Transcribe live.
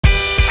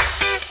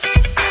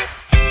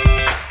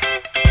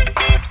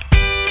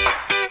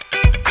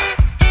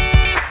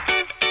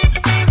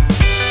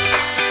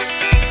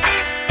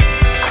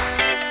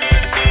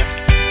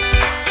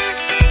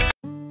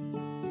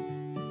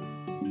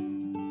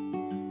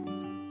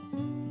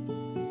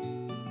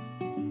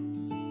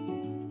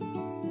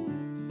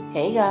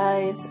Hey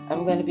guys,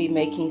 I'm going to be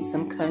making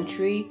some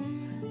country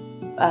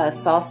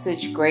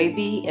sausage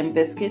gravy and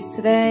biscuits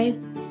today.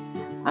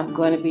 I'm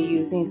going to be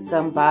using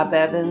some Bob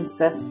Evans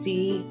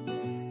zesty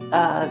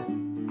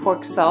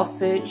pork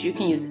sausage. You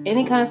can use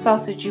any kind of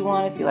sausage you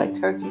want. If you like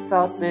turkey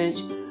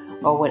sausage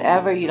or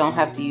whatever, you don't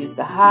have to use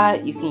the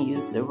hot. You can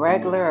use the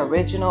regular,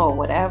 original, or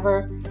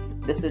whatever.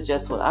 This is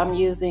just what I'm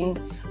using.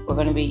 We're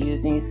going to be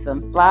using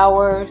some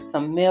flour,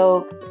 some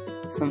milk,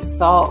 some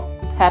salt,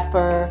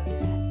 pepper,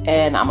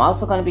 and I'm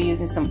also going to be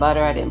using some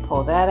butter. I didn't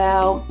pull that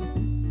out.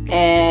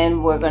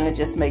 And we're going to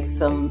just make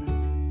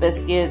some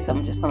biscuits.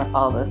 I'm just going to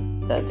follow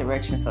the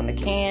directions on the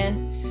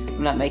can.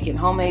 I'm not making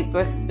homemade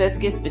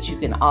biscuits, but you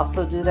can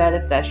also do that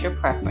if that's your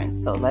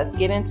preference. So let's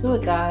get into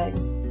it,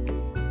 guys.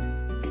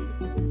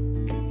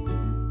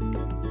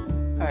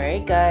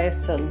 Alright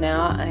guys, so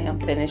now I am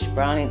finished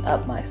browning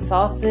up my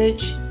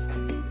sausage.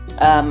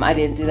 I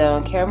didn't do that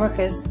on camera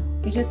because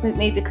you just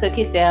need to cook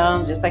it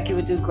down just like you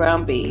would do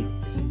ground beef.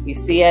 You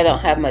see I don't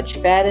have much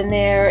fat in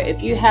there.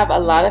 If you have a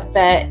lot of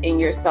fat in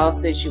your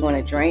sausage, you want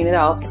to drain it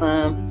off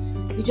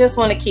some. You just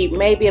want to keep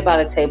maybe about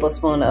a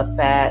tablespoon of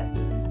fat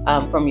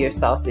from your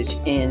sausage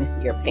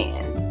in your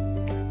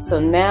pan. So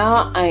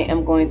now I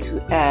am going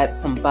to add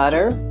some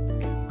butter.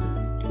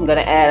 I'm going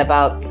to add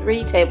about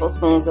 3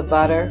 tablespoons of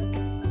butter.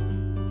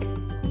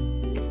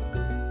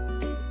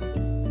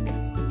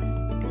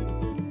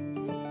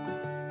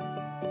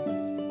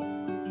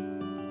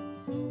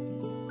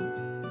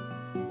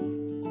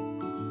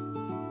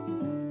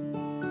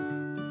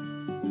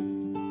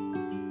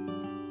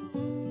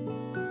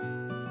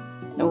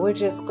 And we're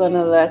just going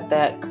to let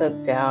that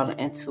cook down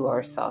into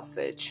our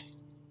sausage.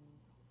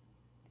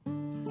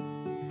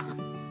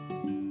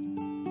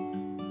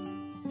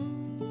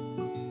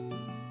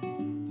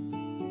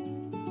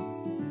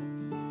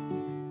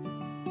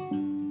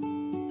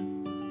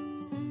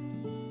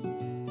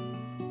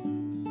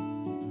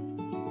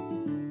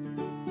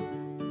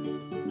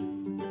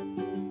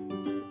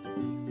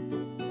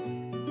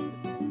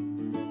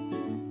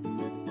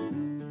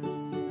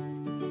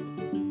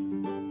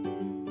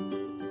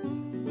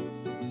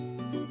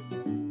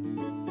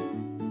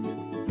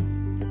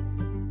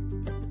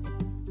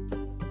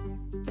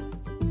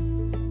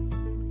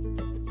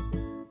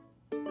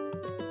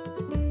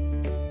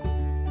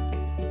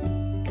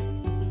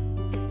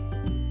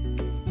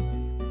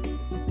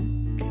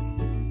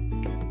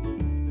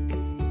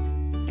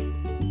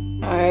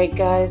 Alright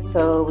guys,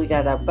 so we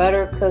got our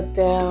butter cooked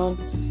down.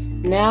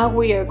 Now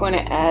we are going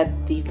to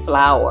add the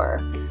flour.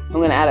 I'm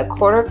going to add a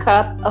 1/4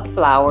 cup of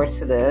flour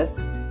to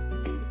this.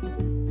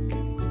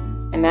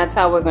 And that's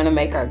how we're going to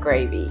make our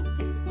gravy.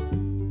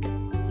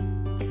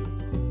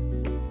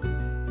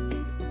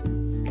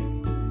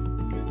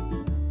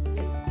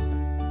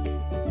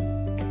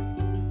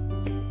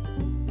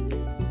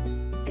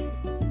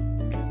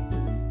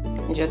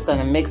 You're just going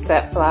to mix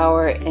that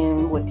flour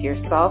in with your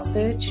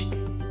sausage.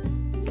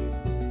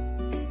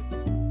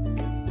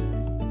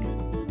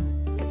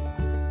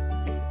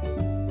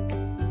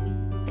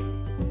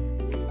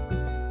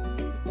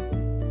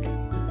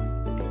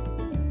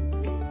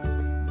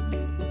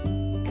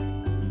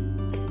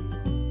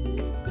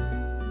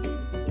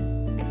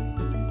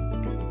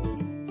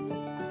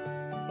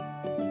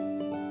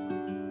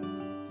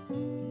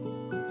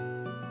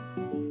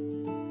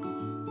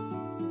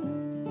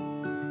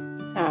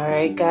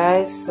 Alright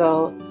guys,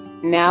 so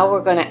now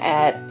we're going to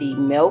add the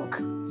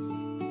milk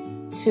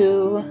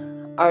to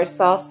our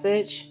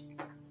sausage.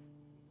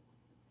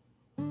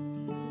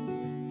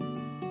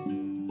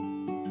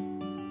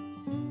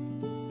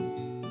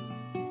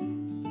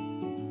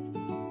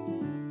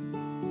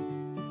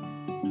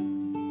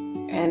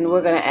 And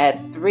we're going to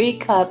add 3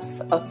 cups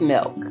of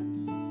milk.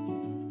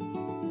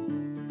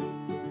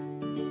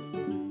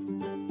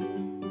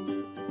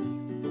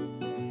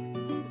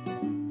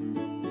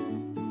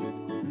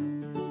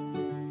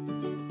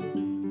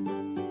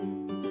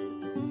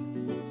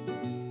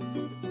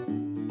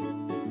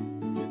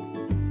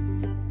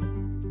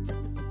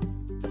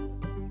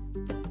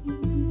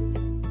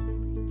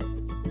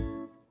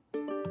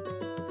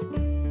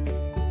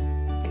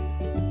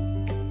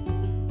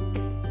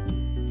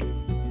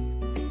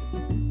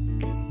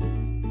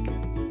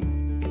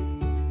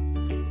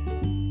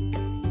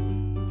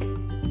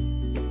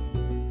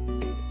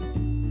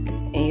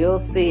 And you'll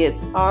see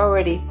it's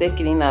already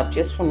thickening up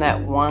just from that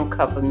 1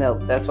 cup of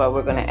milk. That's why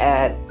we're going to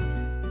add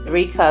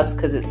 3 cups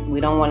because we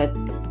don't want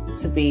it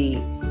to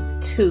be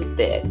too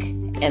thick.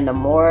 And the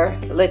more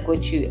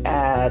liquid you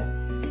add,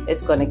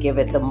 it's going to give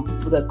it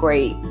the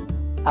great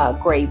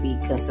gravy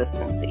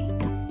consistency.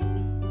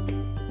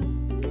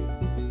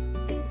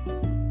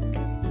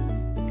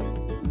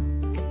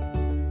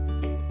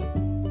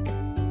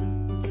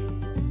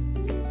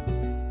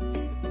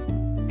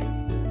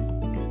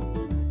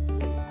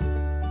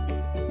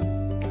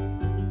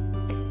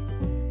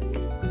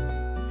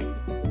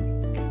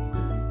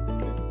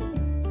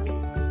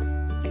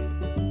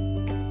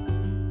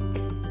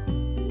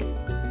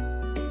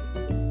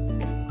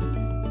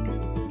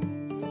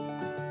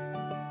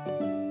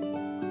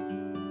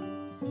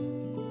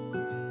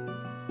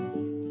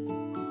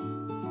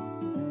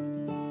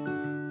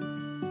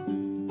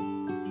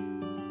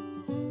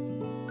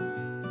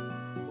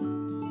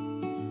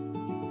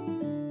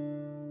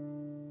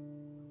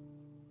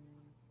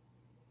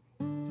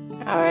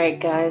 Alright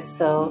guys,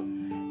 so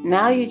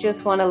now you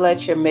just want to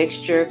let your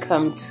mixture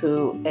come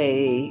to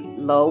a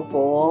low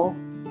boil,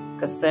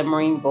 a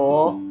simmering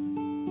boil,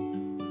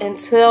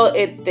 until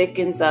it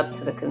thickens up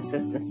to the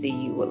consistency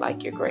you would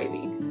like your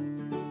gravy.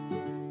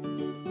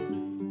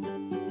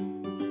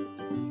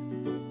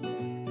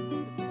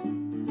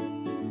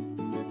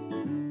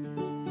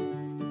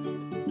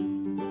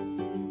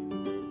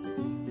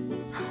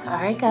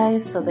 Alright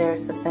guys, so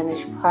there's the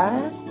finished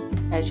product.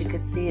 As you can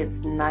see,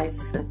 it's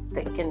nice and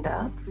thickened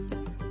up.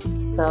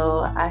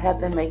 So I have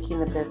been making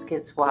the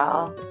biscuits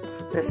while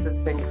this has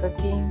been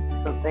cooking,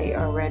 so they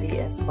are ready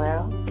as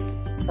well.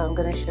 So I'm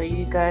going to show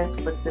you guys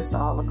what this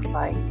all looks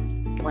like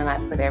when I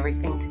put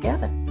everything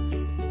together.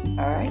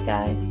 Alright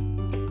guys.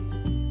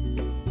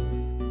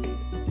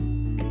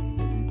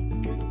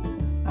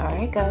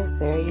 Alright guys,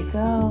 there you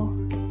go.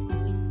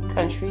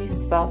 Country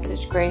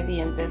sausage gravy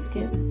and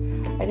biscuits.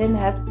 I didn't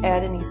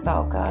add any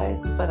salt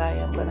guys, but I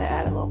am going to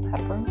add a little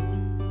pepper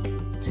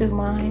to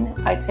mine.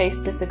 I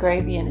tasted the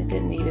gravy and it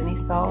didn't need any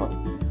salt,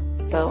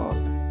 so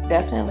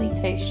definitely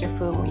taste your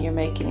food when you're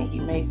making it.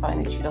 You may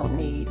find that you don't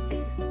need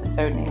a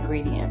certain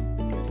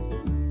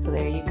ingredient. So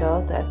there you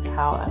go, that's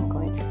how I'm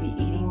going to be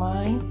eating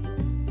mine.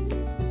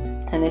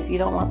 And if you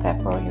don't want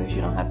pepper on yours,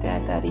 you don't have to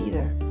add that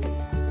either.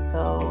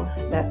 So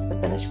that's the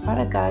finished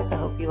product guys. I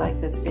hope you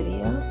like this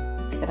video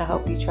and I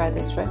hope you try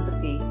this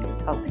recipe.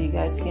 Talk to you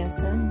guys again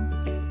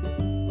soon.